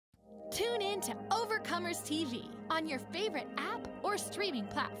Tune in to Overcomers TV on your favorite app or streaming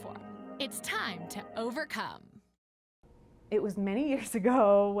platform. It's time to overcome. It was many years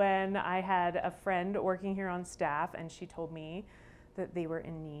ago when I had a friend working here on staff, and she told me that they were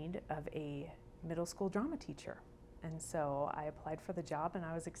in need of a middle school drama teacher. And so I applied for the job, and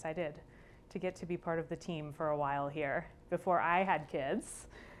I was excited to get to be part of the team for a while here before I had kids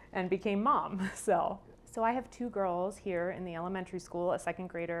and became mom. So I have two girls here in the elementary school, a second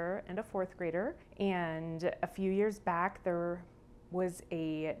grader and a fourth grader. And a few years back, there was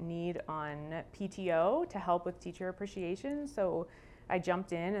a need on PTO to help with teacher appreciation. So I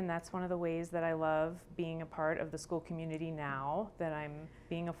jumped in, and that's one of the ways that I love being a part of the school community now that I'm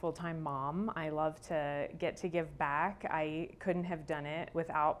being a full-time mom. I love to get to give back. I couldn't have done it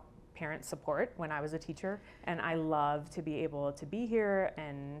without parent support when I was a teacher, and I love to be able to be here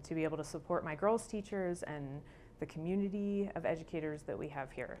and to be able to support my girls' teachers and the community of educators that we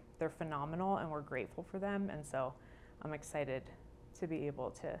have here. They're phenomenal, and we're grateful for them, and so I'm excited to be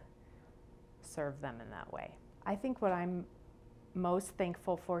able to serve them in that way. I think what I'm most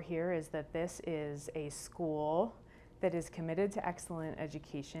thankful for here is that this is a school that is committed to excellent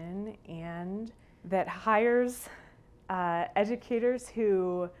education and that hires educators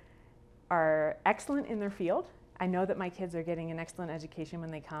who are excellent in their field. I know that my kids are getting an excellent education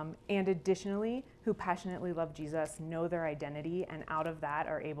when they come, and additionally, who passionately love Jesus, know their identity, and out of that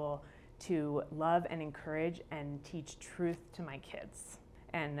are able to love and encourage and teach truth to my kids.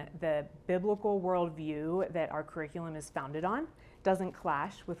 And the biblical worldview that our curriculum is founded on doesn't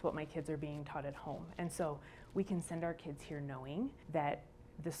clash with what my kids are being taught at home. And so we can send our kids here knowing that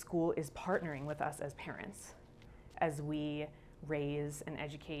the school is partnering with us as parents as we raise and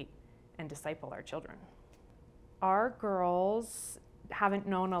educate and disciple our children. Our girls haven't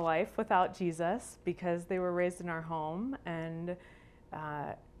known a life without Jesus because they were raised in our home, and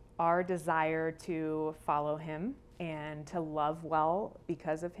our desire to follow him and to love well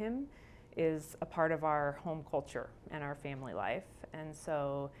because of him is a part of our home culture and our family life. And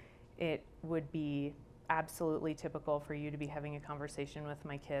so it would be absolutely typical for you to be having a conversation with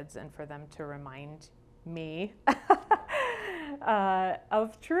my kids and for them to remind me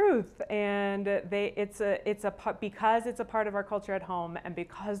of truth. And because it's a part of our culture at home, and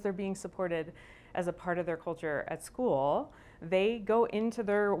because they're being supported as a part of their culture at school, they go into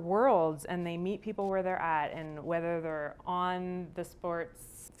their worlds and they meet people where they're at, and whether they're on the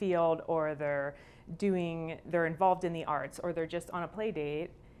sports field or they're involved in the arts or they're just on a play date,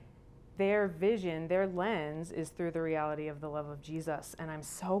 their vision, their lens is through the reality of the love of Jesus. And I'm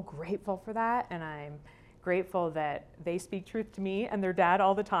so grateful for that, and I'm grateful that they speak truth to me and their dad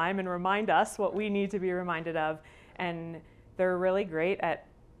all the time and remind us what we need to be reminded of. And they're really great at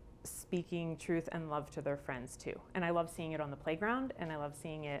speaking truth and love to their friends too. And I love seeing it on the playground, and I love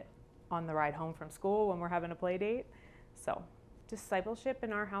seeing it on the ride home from school when we're having a play date. So discipleship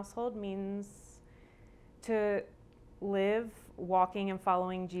in our household means to live walking and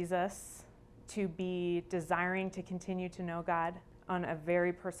following Jesus, to be desiring to continue to know God on a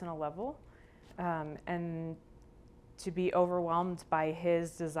very personal level, and to be overwhelmed by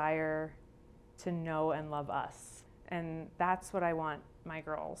his desire to know and love us. And that's what I want my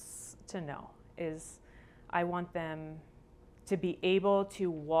girls to know, is I want them to be able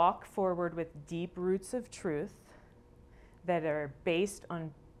to walk forward with deep roots of truth that are based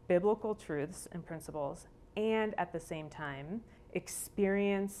on biblical truths and principles, and at the same time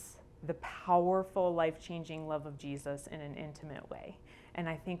experience the powerful, life-changing love of Jesus in an intimate way. And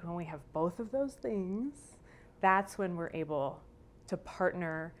I think when we have both of those things, that's when we're able to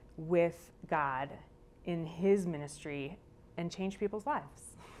partner with God in his ministry and change people's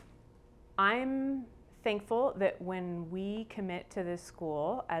lives. I'm thankful that when we commit to this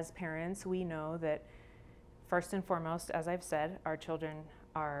school as parents, we know that first and foremost, as I've said, our children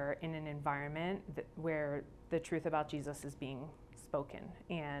are in an environment where the truth about Jesus is being spoken.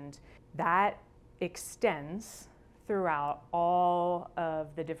 And that extends throughout all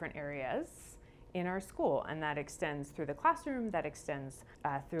of the different areas in our school. And that extends through the classroom, that extends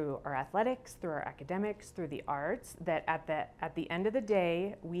through our athletics, through our academics, through the arts, that at the end of the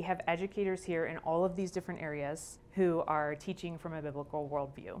day, we have educators here in all of these different areas who are teaching from a biblical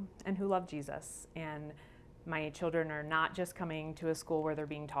worldview and who love Jesus. And my children are not just coming to a school where they're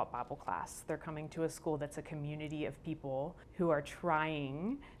being taught Bible class. They're coming to a school that's a community of people who are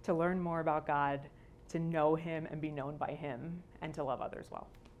trying to learn more about God, to know him and be known by him, and to love others well.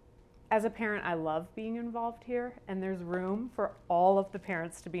 As a parent, I love being involved here, and there's room for all of the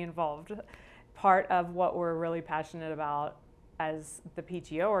parents to be involved. Part of what we're really passionate about as the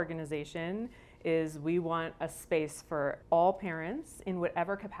PTO organization is we want a space for all parents in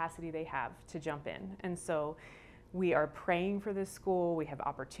whatever capacity they have to jump in. And so we are praying for this school. We have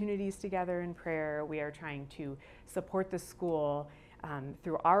opportunities together in prayer. We are trying to support the school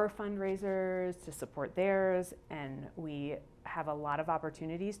through our fundraisers to support theirs, and we have a lot of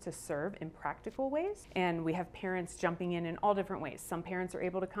opportunities to serve in practical ways. And we have parents jumping in all different ways. Some parents are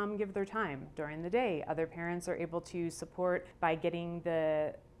able to come give their time during the day. Other parents are able to support by getting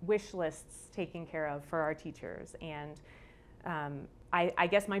the wish lists taken care of for our teachers. And I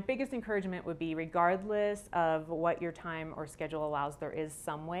guess my biggest encouragement would be, regardless of what your time or schedule allows, there is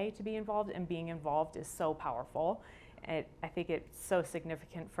some way to be involved, and being involved is so powerful. I think it's so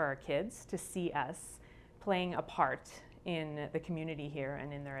significant for our kids to see us playing a part in the community here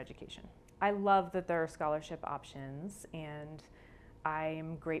and in their education. I love that there are scholarship options, and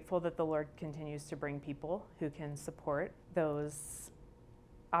I'm grateful that the Lord continues to bring people who can support those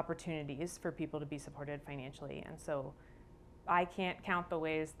opportunities for people to be supported financially. And so I can't count the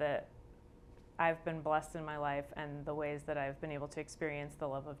ways that I've been blessed in my life and the ways that I've been able to experience the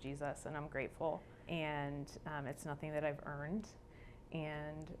love of Jesus, and I'm grateful. And it's nothing that I've earned.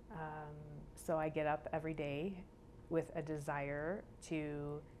 And so I get up every day with a desire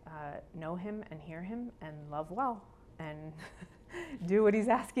to know him and hear him and love well and do what he's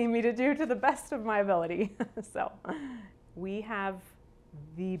asking me to do to the best of my ability. So we have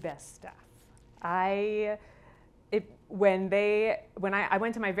the best staff. When I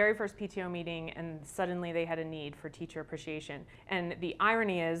went to my very first PTO meeting, and suddenly they had a need for teacher appreciation. And the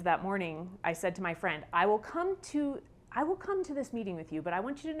irony is, that morning I said to my friend, I will come to this meeting with you, but I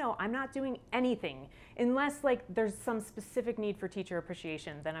want you to know I'm not doing anything unless there's some specific need for teacher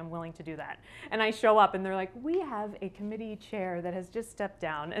appreciation, then I'm willing to do that. And I show up and they're like, we have a committee chair that has just stepped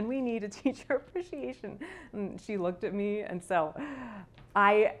down and we need a teacher appreciation. And she looked at me, and so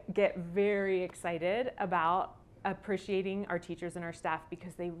I get very excited about appreciating our teachers and our staff,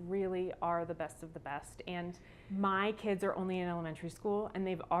 because they really are the best of the best. And my kids are only in elementary school, and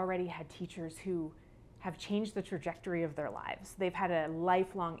they've already had teachers who have changed the trajectory of their lives. They've had a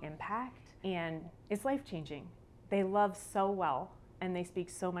lifelong impact, and it's life-changing. They love so well, and they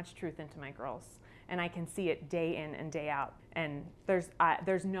speak so much truth into my girls, and I can see it day in and day out. And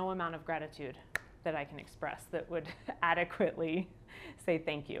there's no amount of gratitude that I can express that would adequately say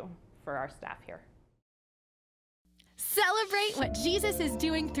thank you for our staff here. Celebrate what Jesus is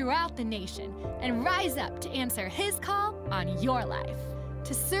doing throughout the nation and rise up to answer his call on your life.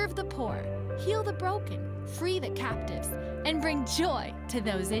 To serve the poor, heal the broken, free the captives, and bring joy to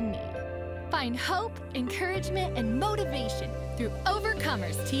those in need. Find hope, encouragement, and motivation through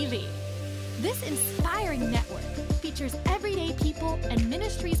Overcomers TV. This inspiring network features everyday people and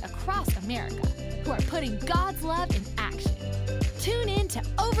ministries across America who are putting God's love in action. Tune in to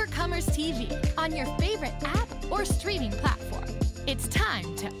Overcomers TV on your favorite app or streaming platform. It's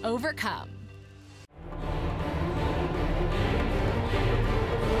time to overcome.